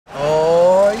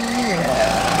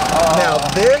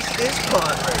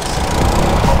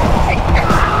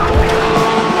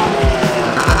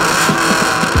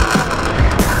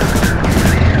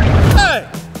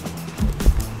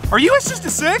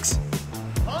6?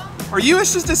 Huh? Are you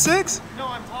just a 6? No,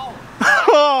 I'm taller.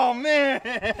 Oh man!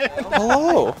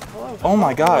 Hello. Oh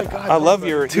my god. I love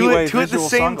your two at the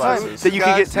same time that you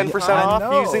can get 10%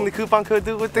 off using the coupon code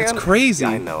Do It With Dan. It's crazy.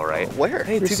 Yeah, I know, right? Where?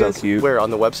 Hey, You're so cute. Where, on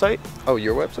the website? Oh,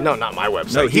 your website? No, not my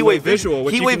website. No, Heatwave Visual,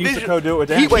 which you can use the code Do It With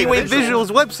Dan. Heatwave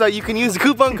Visual's website, you can use the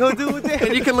coupon code Do It With Dan.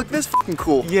 And you can look this fucking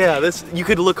cool. Yeah, you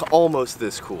could look almost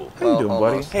this cool. How you doing,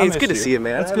 buddy? Hey, it's good to see you,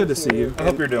 man. It's good to see you. I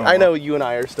hope you're doing I know you and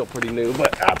I are still pretty new,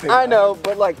 but I know,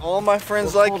 but like all my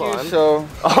friends like you, so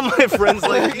all my friends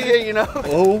like you, you know.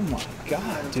 Oh my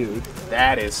god, dude.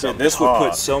 That is so. This would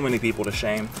put so many people to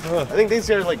shame. I think these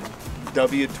are like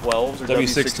W12s or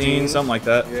W16, something like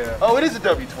that. Yeah. Oh, it is a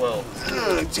W12.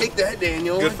 Take that,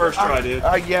 Daniel. Good first try, dude.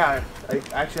 Yeah.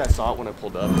 Actually, I saw it when I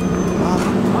pulled up.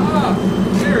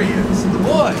 There he is, the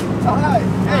boy. Oh, hi.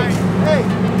 Hey.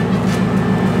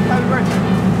 Happy birthday.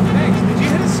 Thanks. Did you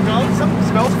hit a skull? Something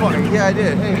smells funny. yeah, I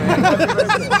did. Hey, man. Happy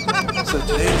birthday. So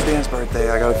today's Dan's birthday.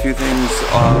 I got a few things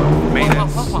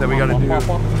maintenance that we got to do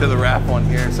to the wrap on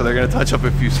here. So they're gonna touch up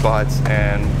a few spots.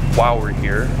 And while we're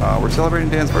here, we're celebrating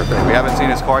Dan's birthday. We haven't seen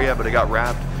his car yet, but it got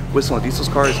wrapped. Whistle and Diesel's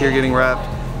car is here getting wrapped.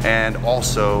 And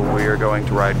also, we are going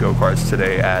to ride go-karts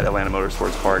today at Atlanta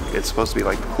Motorsports Park. It's supposed to be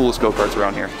like the coolest go-karts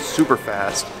around here. Super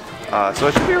fast. So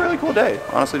it should be a really cool day.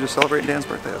 Honestly, just celebrating Dan's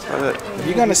birthday. That's about it. Are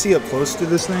you gonna see up close to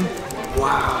this thing?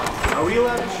 Wow. Are we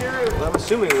allowed to share it? I'm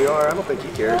assuming we are. I don't think he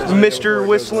cares. Mr.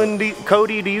 Whistling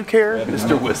Cody, do you care?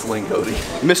 Mr. Whistling Cody.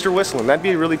 Mr. Whistling. That'd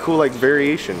be a really cool like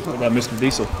variation. What about Mr.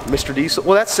 Diesel? Mr. Diesel.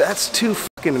 Well, that's too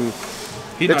fucking.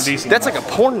 He's not decent. That's like a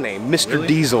porn name, Mr. Really?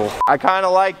 Diesel. I kind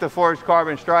of like the forged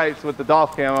carbon stripes with the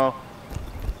Dolph camo.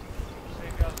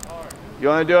 You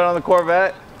want to do it on the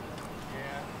Corvette?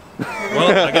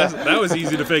 Well, I guess that was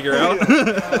easy to figure out. Get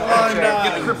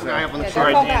the grip guy up on the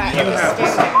side. You have to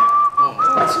sing it.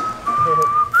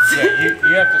 Yeah,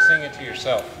 you have to sing it to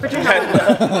yourself.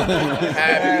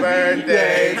 Happy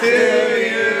birthday to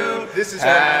you. This is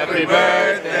happy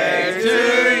birthday to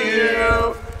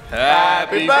you.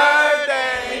 Happy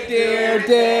birthday, dear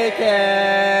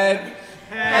dickhead.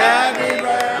 Happy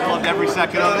birthday. I loved every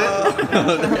second of it.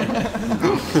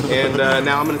 And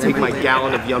now I'm going to take my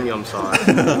gallon of Yum Yum sauce.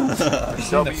 Have you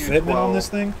seen the fitment on this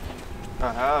thing?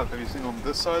 I have. Have you seen on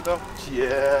this side though?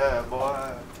 Yeah,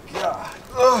 boy. God.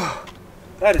 Ugh.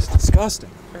 That is disgusting.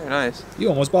 Very nice. You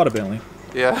almost bought a Bentley.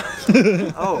 Yeah.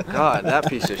 Oh God, that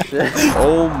piece of shit.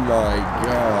 Oh my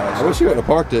gosh. I wish you would have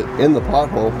parked it in the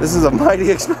pothole. This is a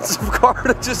mighty expensive car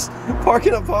to just park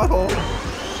in a pothole.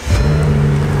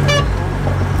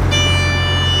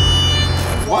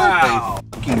 Wow.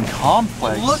 Fucking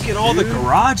complex. Look at all the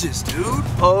garages, dude.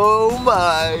 Oh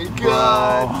my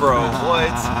God, bro.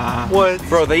 What?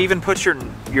 Bro, they even put your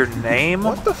name.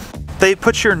 What the? They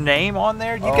put your name on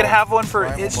there. You could have one for.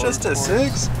 It's just a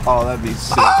 6. Oh, that'd be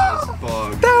sick as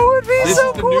fuck. That would be This so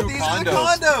is the cool. new These are the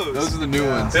condos. condos. Those are the new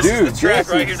ones. This is the track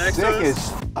right here next to Sick us.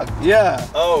 as fuck. Yeah.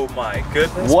 Oh my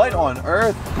goodness. What on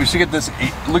earth? We should get this.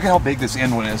 Look at how big this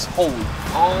end one is. Holy.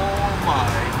 Oh my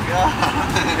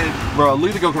God. Bro, look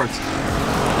at the go-karts.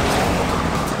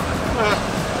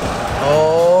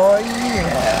 Oh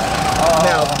yeah.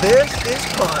 Now this is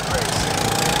pod racing.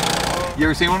 You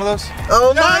ever seen one of those?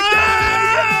 Oh my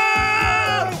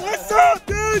God! What's up,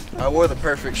 dude? I wore the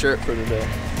perfect shirt for today. Oh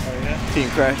yeah? Team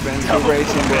Crash Bandicoot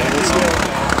Racing Day. Let's go.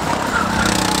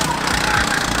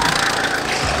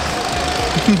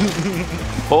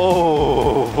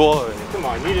 Oh boy. Come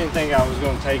on, you didn't think I was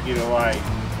going to take you to like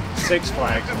Six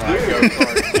Flags and ride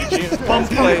go-karts, did you? This place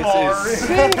is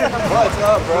sick. What's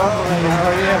up, bro? How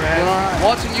are you, man?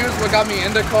 Watching you is what got me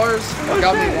into cars, what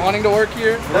got me wanting to work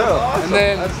here. Yeah. And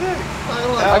then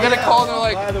I get a call and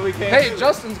they're like, hey,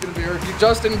 Justin's gonna be here.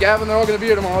 Justin, Gavin, they're all gonna be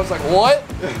here tomorrow. I was like, what?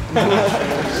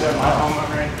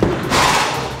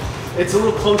 It's a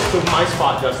little close to my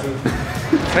spot, Justin.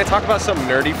 Can I talk about something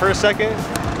nerdy for a second?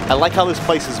 I like how this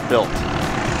place is built.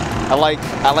 I like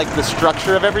the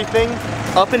structure of everything,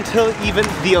 up until even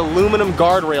the aluminum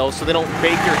guardrails so they don't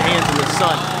bake your hands in the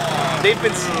sun. They've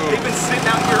been sitting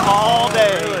out here all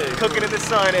day, cooking in the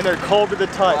sun, and they're cold to the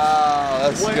touch. Wow,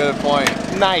 that's a good point.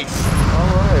 Nice.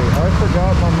 Alright, I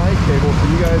forgot my mic cable, so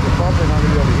you guys are probably not going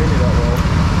to be able to hear me that well.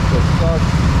 So it sucks,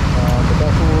 but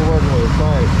that's what we're working with.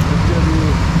 Alright, it's going to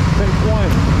be take one.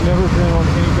 Never been on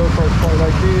any go-kart quite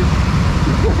like these.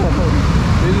 These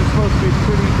are supposed to be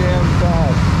pretty damn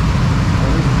fast. And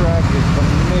this track is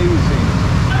amazing.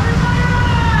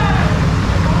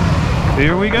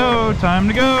 Here we go. Time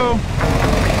to go.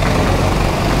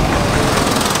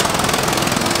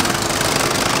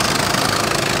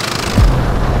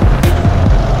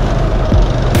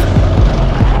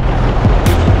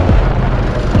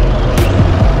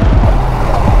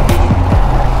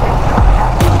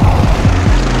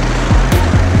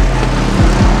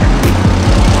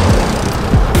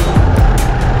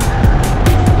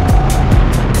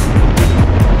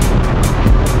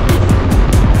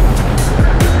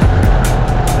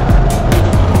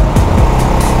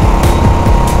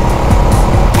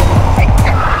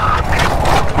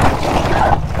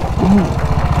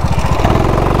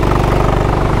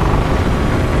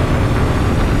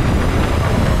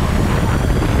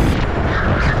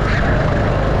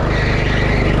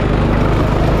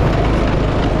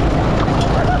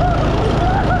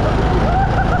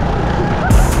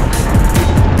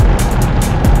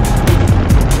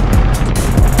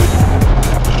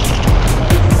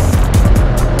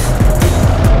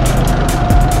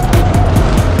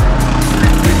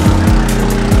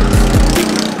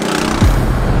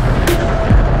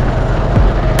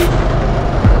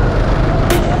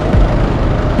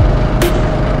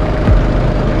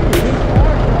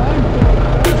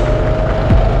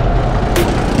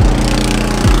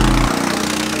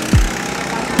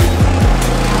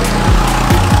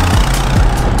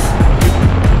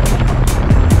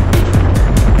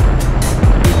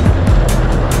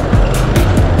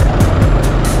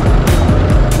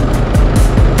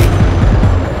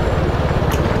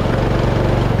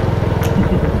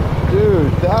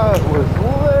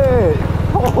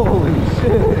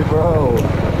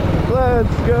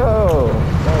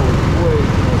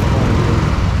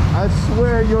 I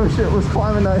swear your shit was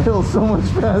climbing that hill so much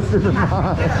faster than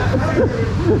mine.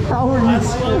 How were you? I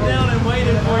slowed down and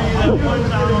waited for you that one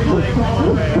time. I'm like, come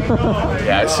on, man. Come on, man.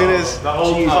 Yeah, as soon as the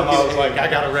whole time I was like, I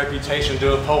got a reputation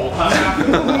to uphold.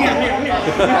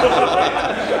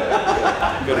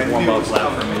 Good warm-up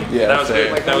lap for me. Yeah, that was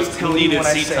good. Like, that was needed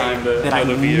seat time to that I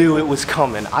knew it was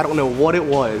coming. I don't know what it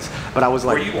was, but I was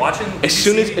like, were you watching? As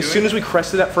soon as we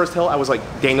crested that first hill, I was like,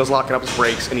 Daniel's locking up his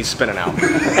brakes and he's spinning out.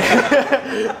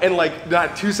 And like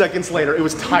not 2 seconds later, it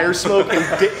was tire smoke and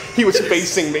he was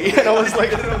facing me, and I was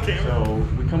like, so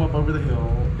we come up over the hill.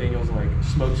 Daniel's like,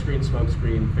 smoke screen,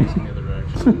 facing the other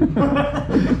direction. Oh,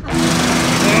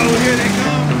 here they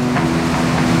come!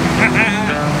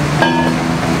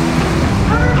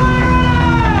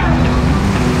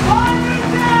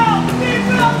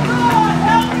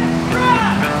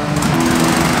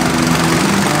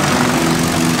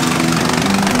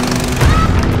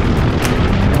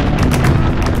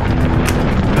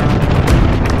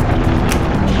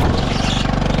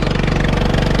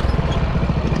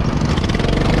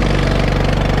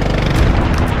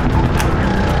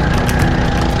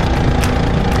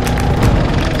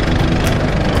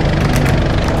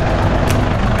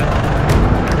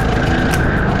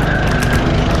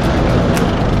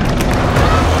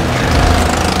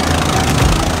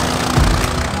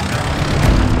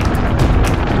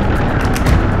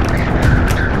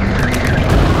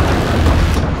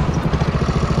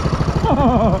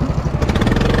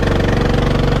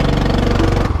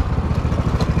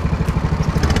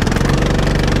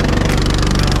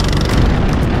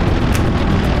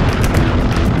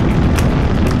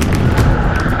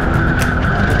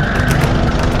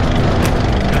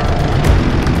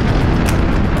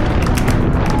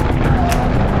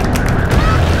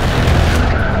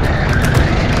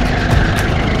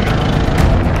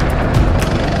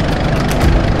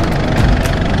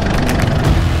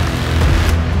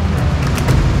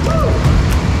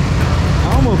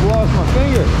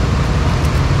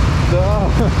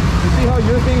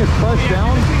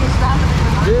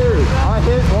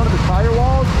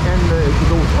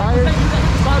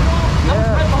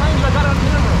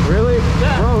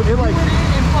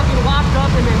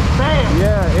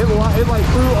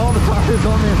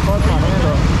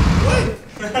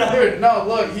 No,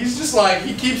 look, he's just like,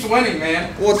 he keeps winning,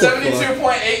 man. What the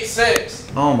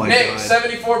 72.86. Oh my Nick, God.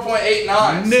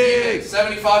 74.89. Nick.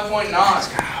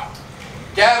 75.9.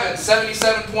 Gavin,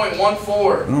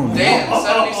 77.14. Oh, Dan,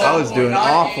 77.98. I was doing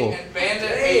awful. And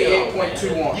Bandit,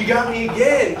 88.21. You got me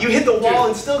again. You hit the wall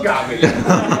and still got me.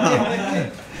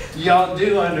 Y'all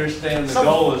do understand the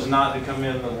goal is not to come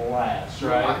in the last,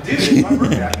 right? Dude, it's my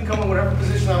birthday. I can come in whatever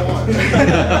position I want.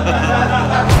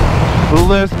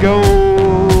 Let's go.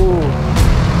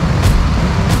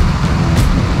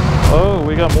 Oh,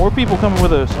 we got more people coming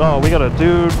with us. Oh, we got a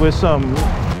dude with some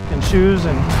shoes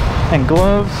and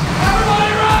gloves.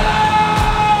 Everybody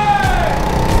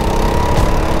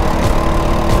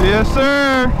ready? Yes,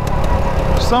 sir.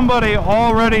 Somebody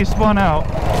already spun out.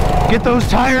 Get those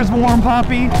tires warm,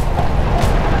 Poppy.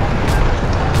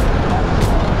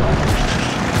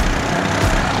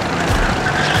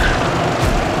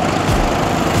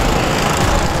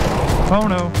 Oh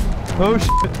no. Oh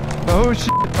shit. Oh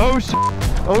shit. Oh shit.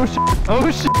 Oh shit. Oh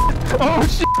shit. Oh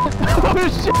shit. Oh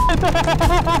shit.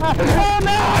 Oh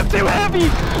no, I'm too heavy.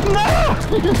 No.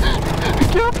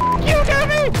 You get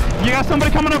me. You got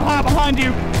somebody coming up hot behind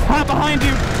you. Hot behind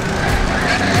you.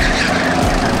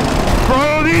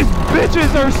 Bro, these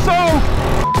bitches are so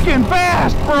fucking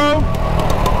fast, bro.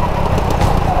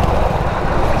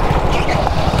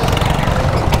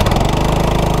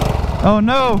 Oh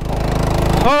no.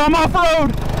 Oh, I'm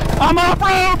off-road! I'm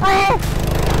off-road, bro!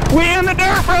 We in the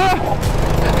dirt, bro!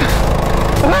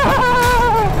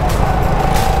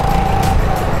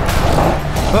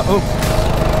 Uh-oh.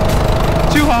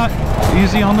 Too hot.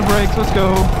 Easy on the brakes, let's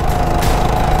go.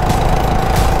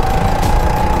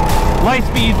 Light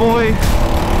speed, boy.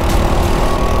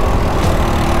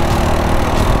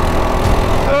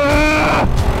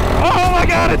 Oh my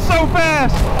God, it's so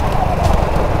fast!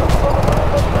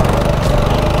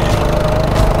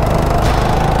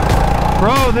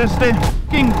 Bro, this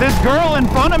girl in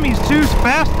front of me is too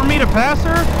fast for me to pass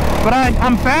her, but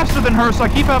I'm faster than her, so I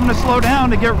keep having to slow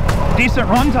down to get decent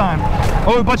run time.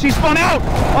 Oh, but she spun out!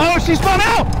 Oh, she spun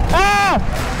out! Ah!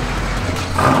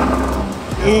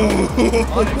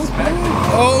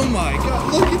 Oh my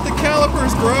God, look at the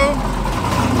calipers, bro.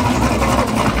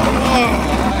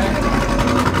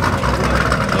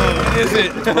 Oh, is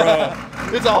it, bro?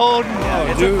 It's a whole,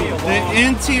 dude. The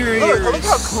interior Look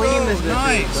how clean this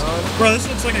nice. is, Bro, this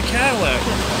looks like a Cadillac.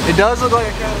 It does look like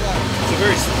a Cadillac. It's a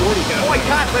very sporty guy. Boy,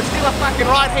 cut, let's do a fucking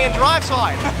right-hand drive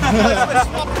side. let's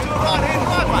swap to a right-hand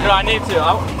drive, mate. Dude, I need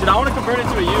to. Dude, I want to convert it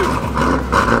to a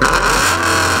U.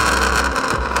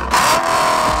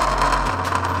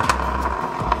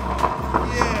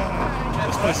 Yeah.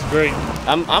 This place is great.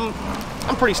 I'm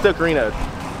pretty stoked, Reno.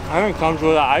 I think it comes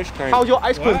with an ice cream. How's your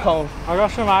ice cream cone? I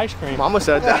got some ice cream. Mama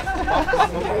said that.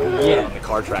 Yeah, on the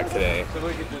car track today,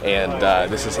 and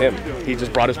this is him. He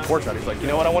just brought his Porsche out. He's like, you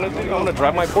know what I want to do? I want to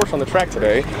drive my Porsche on the track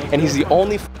today, and he's the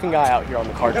only fucking guy out here on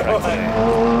the car track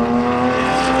today.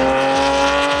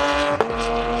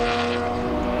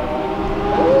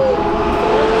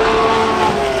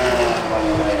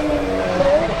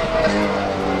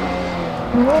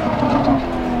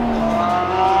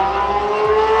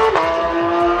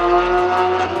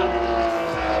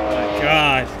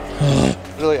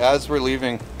 Really, as we're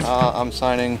leaving, I'm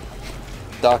signing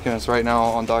documents right now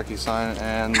on DocuSign,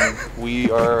 and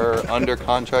we are under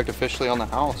contract officially on the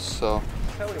house. So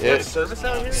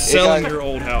Selling your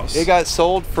old house. It got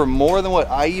sold for more than what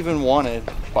I even wanted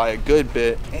by a good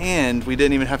bit, and we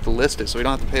didn't even have to list it, so we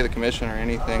don't have to pay the commission or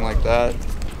anything like that.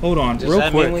 Hold on, Does real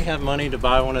that quick. mean we have money to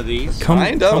buy one of these? Come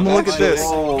look at this.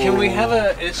 Can we have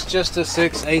it's just a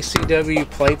 6 ACW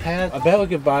play pad? I bet we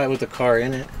could buy it with the car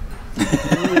in it.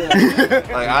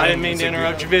 I didn't mean to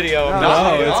interrupt your video.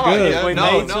 No, it's good. We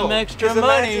made some extra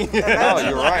money. No,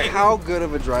 you're right. How good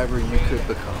of a driver you could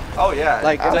become. Oh yeah,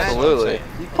 Like, absolutely.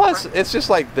 Plus, it's just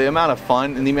like the amount of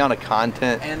fun and the amount of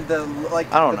content. And the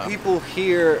I don't know. people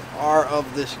here are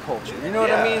of this culture. You know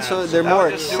what I mean? So they're That more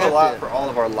would just do a lot for accepted. all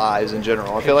of our lives in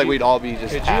general. I feel like we'd all be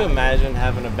just Could you happy. imagine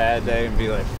having a bad day and be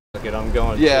like, fuck it, I'm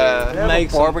going Yeah. to Have a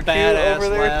make some barbecue badass over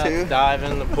there, laps, too. dive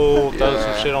in the pool, throw Yeah.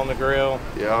 some shit on the grill.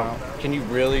 Yeah. Can you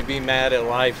really be mad at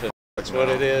life if that's what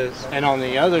it is? And on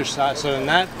the other side, so in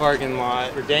that parking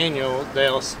lot for Daniel,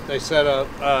 they set up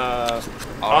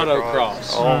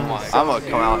autocross. Oh my! I'm gonna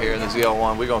come out here in the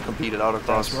ZL1. We're gonna compete at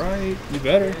autocross. That's right. You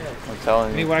better. I'm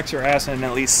telling Me you. wax your ass in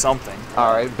at least something.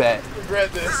 All right, bet.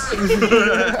 Regret this.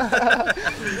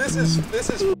 This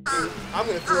is. I'm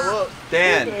gonna throw up.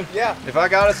 Dan. Yeah. If I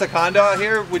got us a condo out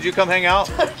here, would you come hang out?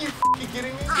 Are you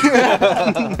kidding me?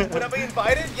 Would I be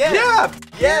invited? Yes. Yeah.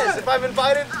 Yes. If I'm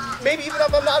invited, maybe even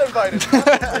if I'm not invited.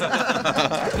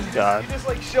 God. You just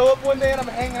like show up one day and I'm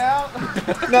hanging out.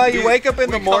 No, you wake up in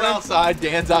the morning outside.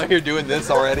 Dan's out here doing this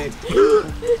already.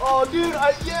 Oh, dude,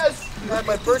 yes. I had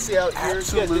my birthday out here. You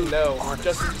guys didn't know.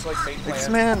 Justin just like made plans. This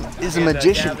man is a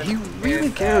magician. He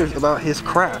really cares about his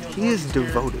craft. He is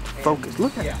devoted, focused.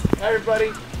 Look at him. Hi,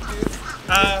 everybody.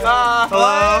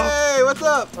 Hello. Hey, what's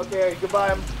up? Okay,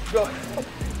 goodbye. I'm going.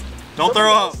 Don't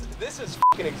throw up. This is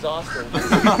fucking exhausting.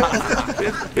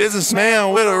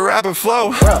 Businessman with a rapid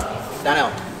flow.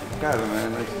 Daniel.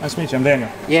 Nice to meet you. I'm Daniel.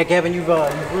 Yeah, Gavin, you've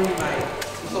ruined my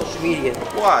social media.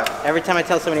 Why? Every time I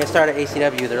tell somebody I started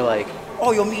ACW, they're like,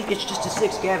 "Oh, you'll meet. It's just a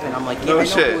 6 Gavin." I'm like, "Yeah, No I know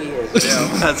shit. who he is." Yeah,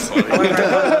 that's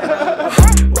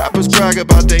funny. Rappers brag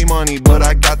about their money, but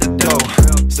I got the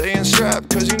dough. Staying strapped,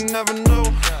 cause you never know.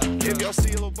 If y'all see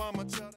Obama, tell